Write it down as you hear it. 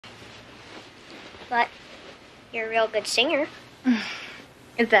But you're a real good singer.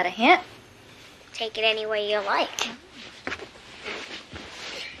 Is that a hint? Take it any way you like.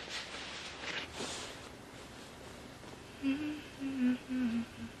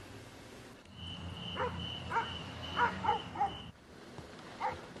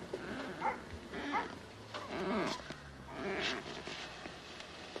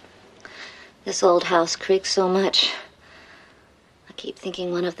 This old house creaks so much. I keep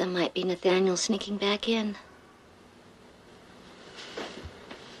thinking one of them might be Nathaniel sneaking back in.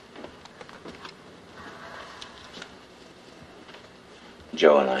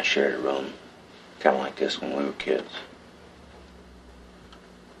 Joe and I shared a room, kind of like this when we were kids.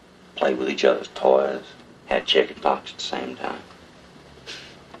 Played with each other's toys, had chicken pox at the same time.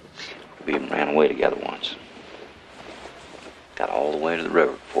 We even ran away together once. Got all the way to the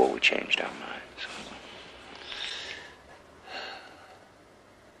river before we changed our minds.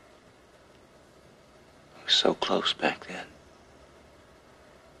 We were so close back then.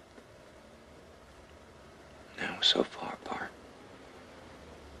 Now we're so far apart.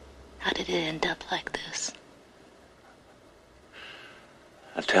 How did it end up like this?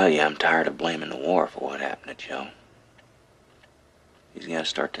 I tell you, I'm tired of blaming the war for what happened to Joe. He's got to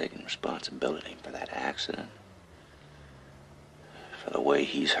start taking responsibility for that accident. For the way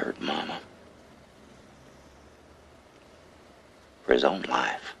he's hurt Mama. For his own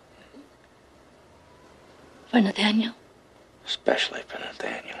life. For Nathaniel? Especially for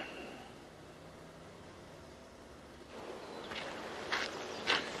Nathaniel.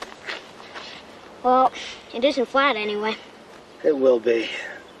 Well, it isn't flat anyway. It will be.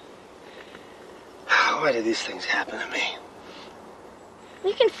 Why do these things happen to me?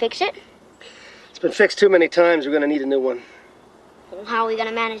 We can fix it. It's been fixed too many times. We're gonna need a new one. Well, how are we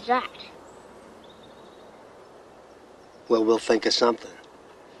gonna manage that? Well, we'll think of something.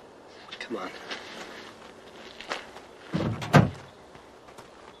 Come on.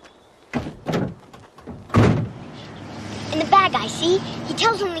 And the bad guy, see? He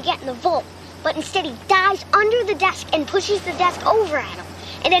tells him to get in the vault, but instead he dives under the desk and pushes the desk over at him.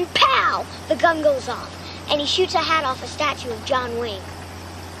 And then, pow! The gun goes off, and he shoots a hat off a statue of John Wayne.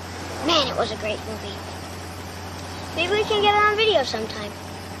 Man, it was a great movie. Maybe we can get it on video sometime.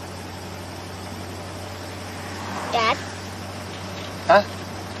 Dad? Huh?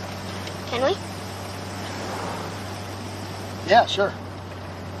 Can we? Yeah, sure.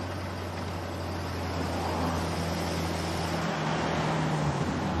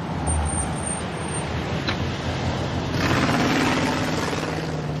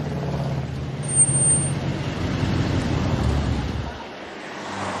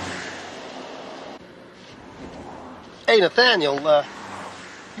 Hey, Nathaniel, you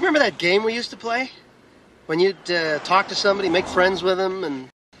remember that game we used to play? When you'd talk to somebody, make friends with them, and...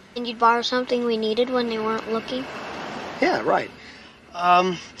 And you'd borrow something we needed when they weren't looking? Yeah, right.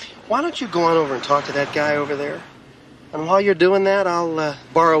 Why don't you go on over and talk to that guy over there? And while you're doing that, I'll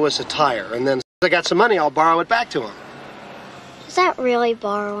borrow us a tire, and then if I got some money, I'll borrow it back to him. Is that really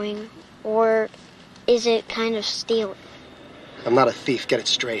borrowing? Or is it kind of stealing? I'm not a thief, get it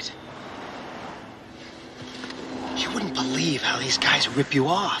straight. You wouldn't believe how these guys rip you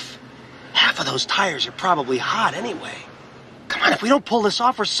off. Half of those tires are probably hot anyway. Come on, if we don't pull this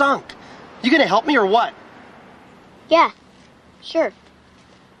off, we're sunk. You gonna help me or what? Yeah, sure.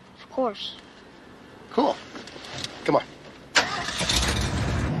 Of course. Cool. Come on.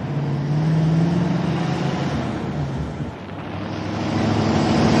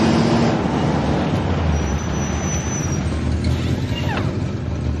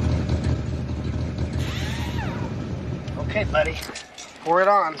 Okay, buddy. Pour it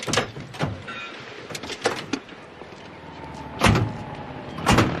on.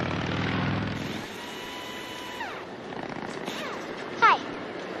 Hi.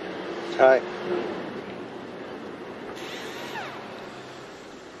 Hi.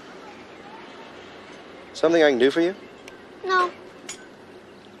 Something I can do for you? No.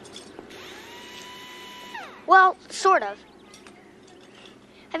 Well, sort of.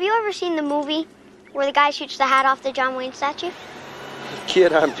 Have you ever seen the movie where the guy shoots the hat off the John Wayne statue?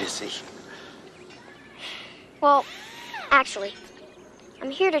 Kid, I'm busy. Well, actually, I'm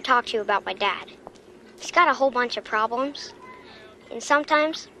here to talk to you about my dad. He's got a whole bunch of problems. And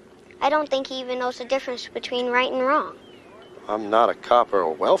sometimes, I don't think he even knows the difference between right and wrong. I'm not a cop or a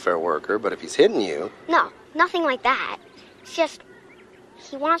welfare worker, but if he's hitting you... No, nothing like that. It's just,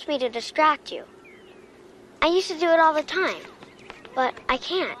 he wants me to distract you. I used to do it all the time, but I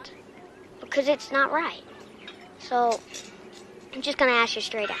can't, because it's not right. So, I'm just gonna ask you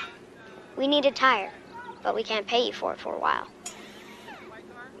straight out. We need a tire, but we can't pay you for it for a while.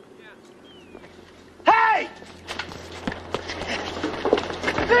 Hey!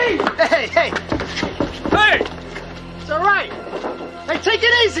 Hey! Hey! Hey! Hey! It's all right. Hey, take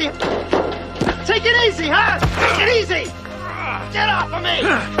it easy. Take it easy, huh? Take it easy. Get off of me.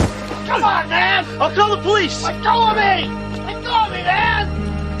 Come on, man. I'll call the police. Let go of me. Let go of me, man.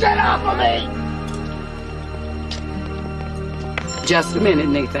 Get off of me. Just a minute,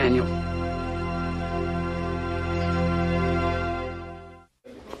 Nathaniel.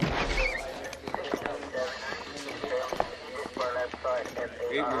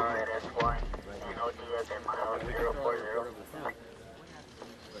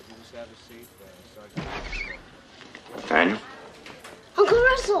 Daniel? Uncle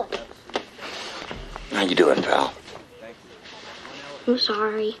Russell! How you doing, pal? I'm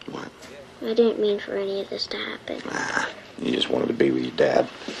sorry. What? I didn't mean for any of this to happen. You just wanted to be with your dad.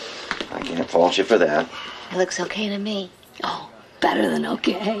 I can't fault you for that. It looks okay to me. Oh, better than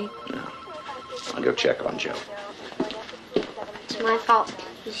okay. No. I'll go check on Joe. It's my fault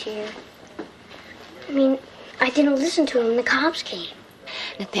he's here. I mean, I didn't listen to him when the cops came.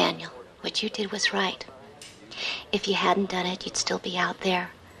 Nathaniel, what you did was right. If you hadn't done it, you'd still be out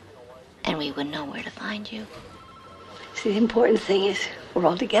there, and we wouldn't know where to find you. See, the important thing is we're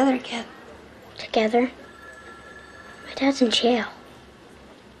all together again. Together? My dad's in jail.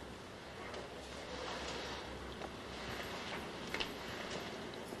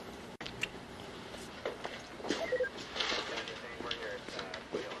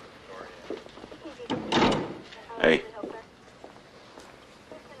 Hey.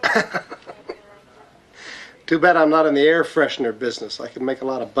 Too bad I'm not in the air freshener business. I could make a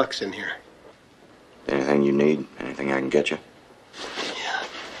lot of bucks in here. Anything you need? Anything I can get you? Yeah.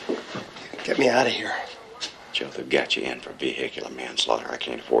 Get me out of here. Joe, they've got you in for vehicular manslaughter. I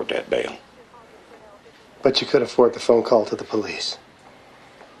can't afford that bail. But you could afford the phone call to the police.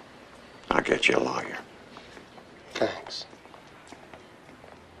 I'll get you a lawyer. Thanks.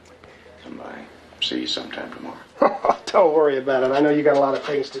 Come by. See you sometime tomorrow. Don't worry about it. I know you got a lot of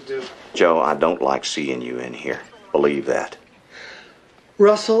things to do. Joe, I don't like seeing you in here. Believe that.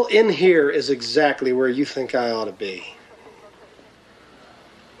 Russell, in here is exactly where you think I ought to be.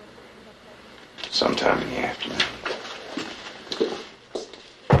 Sometime in the afternoon.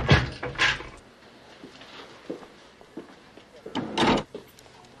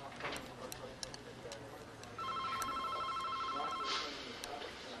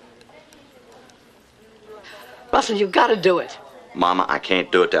 Russell, you've got to do it. Mama, I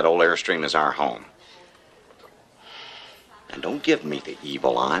can't do it. That old Airstream is our home. And don't give me the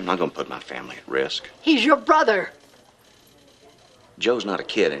evil eye. I'm not going to put my family at risk. He's your brother. Joe's not a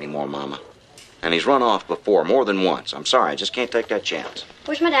kid anymore, Mama. And he's run off before, more than once. I'm sorry, I just can't take that chance.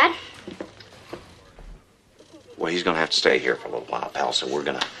 Where's my dad? Well, he's going to have to stay here for a little while, pal, so we're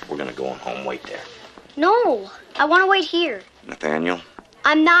gonna go on home, wait there. No, I want to wait here. Nathaniel?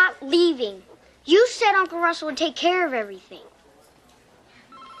 I'm not leaving. You said Uncle Russell would take care of everything.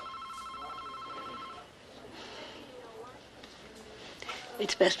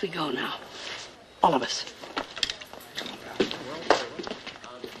 It's best we go now. All of us.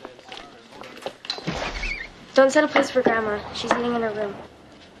 Don't set a place for Grandma. She's eating in her room.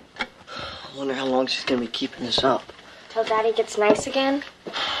 I wonder how long she's gonna be keeping this up. Till Daddy gets nice again.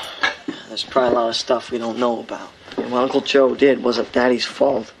 There's probably a lot of stuff we don't know about. And what Uncle Joe did wasn't Daddy's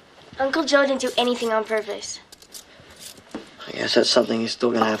fault. Uncle Joe didn't do anything on purpose. I guess that's something he's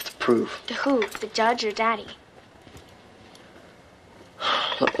still gonna have to prove. To who? The judge or Daddy?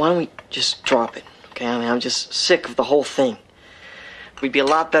 Look, why don't we just drop it, okay? I mean, I'm just sick of the whole thing. We'd be a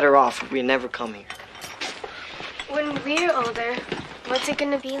lot better off if we had never come here. When we're older, what's it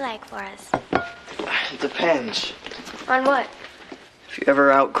gonna be like for us? It depends. On what? If you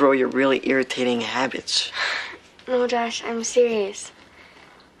ever outgrow your really irritating habits. No, Josh, I'm serious.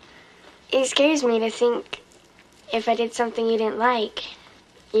 It scares me to think if I did something you didn't like,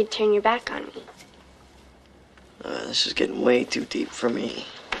 you'd turn your back on me. This is getting way too deep for me.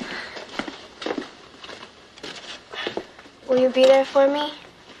 Will you be there for me?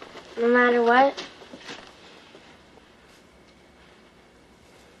 No matter what?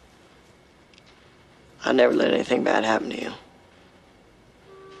 I never let anything bad happen to you.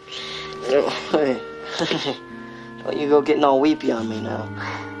 No, hey. Don't you go getting all weepy on me now.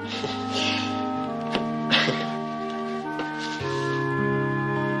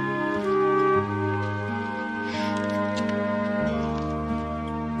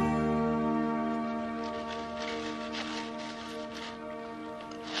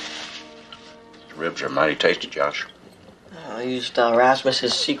 Ribs are mighty tasty, Josh. I used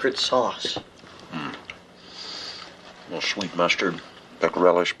Rasmus's secret sauce. A little sweet mustard, pickle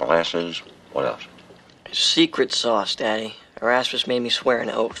relish, molasses. What else? Secret sauce, Daddy. Erasmus made me swear an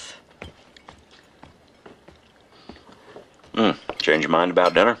oath. Change your mind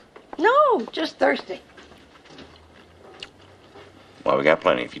about dinner? No, just thirsty. Well, we got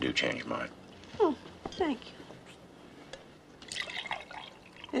plenty if you do change your mind. Oh, thank you.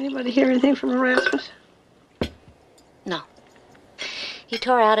 Anybody hear anything from Erasmus? No. He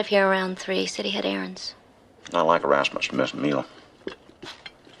tore out of here around 3, said he had errands. Not like Erasmus to miss a meal.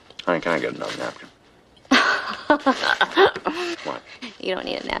 Honey, can I get another napkin? What? You don't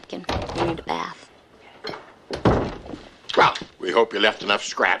need a napkin. You need a bath. Well, we hope you left enough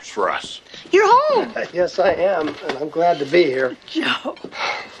scraps for us. You're home. Yes, I am, and I'm glad to be here. Joe.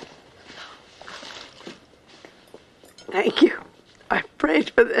 Thank you. I prayed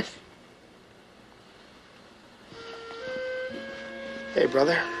for this. Hey,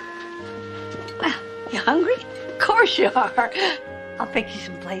 brother. Well, you hungry? Of course you are. I'll pick you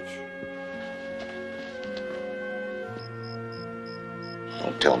some plates.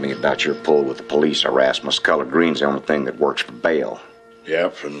 Don't tell me about your pull with the police, Erasmus. Color green's the only thing that works for bail.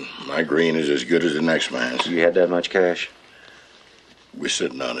 Yep, and my green is as good as the next man's. You had that much cash? We're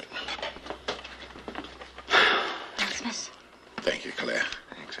sitting on it. Erasmus. Thank you, Claire.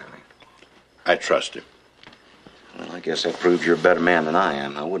 Thanks, honey. I trust him. Well, I guess that proves you're a better man than I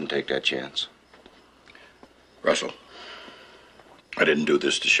am. I wouldn't take that chance. Russell, I didn't do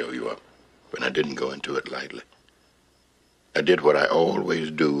this to show you up, but I didn't go into it lightly. I did what I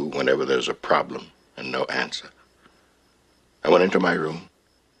always do whenever there's a problem and no answer. I went into my room,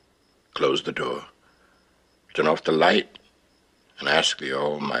 closed the door, turned off the light, and asked the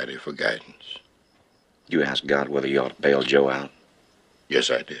Almighty for guidance. You asked God whether you ought to bail Joe out? Yes,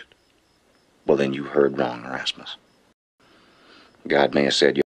 I did. Well, then you heard wrong, Erasmus. God may have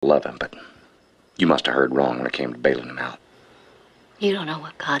said you love him, but you must have heard wrong when it came to bailing him out. You don't know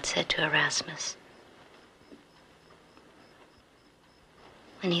what God said to Erasmus.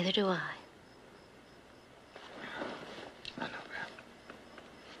 And neither do I. I know that.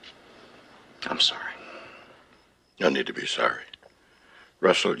 I'm sorry. No need to be sorry.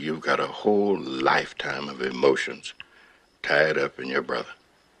 Russell, you've got a whole lifetime of emotions tied up in your brother.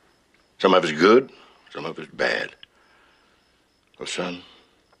 Some of it's good, some of it's bad. Well, son,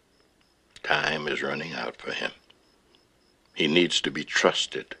 time is running out for him. He needs to be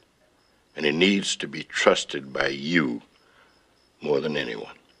trusted, and he needs to be trusted by you more than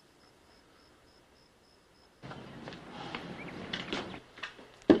anyone.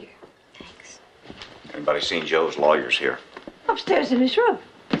 Thanks. Anybody seen Joe's lawyers here? Upstairs in his room.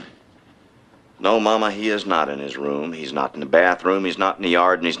 No, Mama, he is not in his room. He's not in the bathroom, he's not in the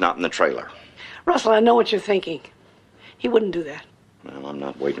yard, and he's not in the trailer. Russell, I know what you're thinking. He wouldn't do that. Well, I'm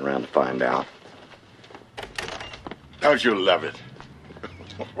not waiting around to find out. Don't you love it?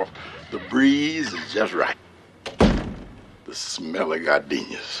 The breeze is just right. The smell of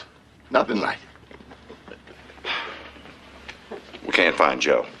gardenias. Nothing like it. We can't find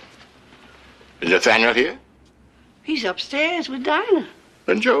Joe. Is Nathaniel here? He's upstairs with Dinah.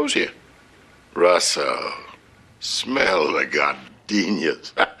 Then Joe's here. Russell, smell the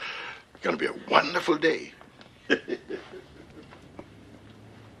gardenias. It's gonna be a wonderful day.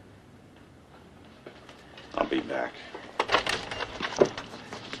 I'll be back.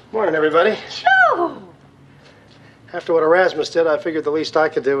 Morning, everybody. Joe! After what Erasmus did, I figured the least I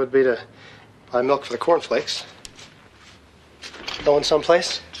could do would be to buy milk for the cornflakes. Going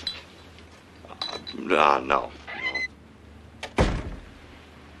someplace? No.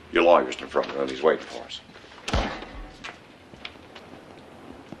 Your lawyer's in the front room. He's waiting for us.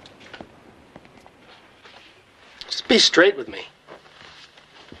 Just be straight with me.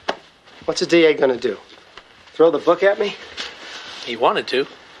 What's the DA gonna do? Throw the book at me? He wanted to.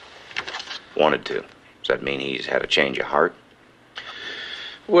 Wanted to. Does that mean he's had a change of heart?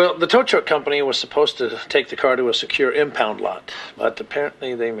 Well, the tow truck company was supposed to take the car to a secure impound lot, but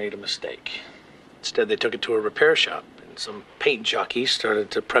apparently they made a mistake. Instead, they took it to a repair shop, and some paint jockeys started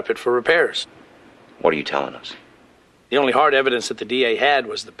to prep it for repairs. What are you telling us? The only hard evidence that the DA had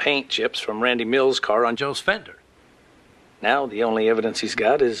was the paint chips from Randy Mills' car on Joe's fender. Now, the only evidence he's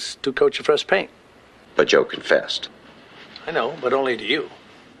got is 2 coats of fresh paint. But Joe confessed. I know, but only to you.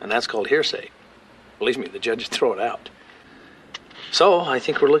 And that's called hearsay. Believe me, the judge would throw it out. So, I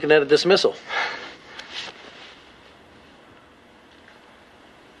think we're looking at a dismissal.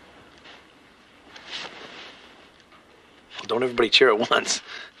 Don't everybody cheer at once.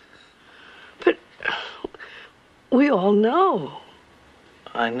 But we all know.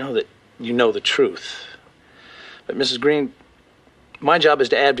 I know that you know the truth. But, Mrs. Green, my job is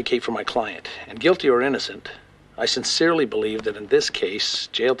to advocate for my client. And guilty or innocent, I sincerely believe that in this case,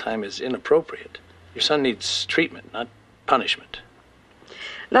 jail time is inappropriate. Your son needs treatment, not punishment.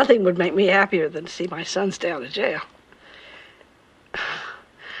 Nothing would make me happier than to see my sons down to jail.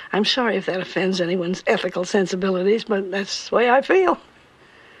 I'm sorry if that offends anyone's ethical sensibilities, but that's the way I feel.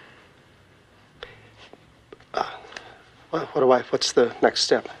 What's the next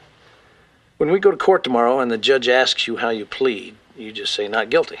step? When we go to court tomorrow and the judge asks you how you plead, you just say not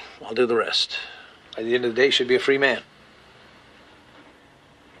guilty. I'll do the rest. By the end of the day, you should be a free man.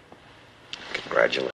 Congratulations.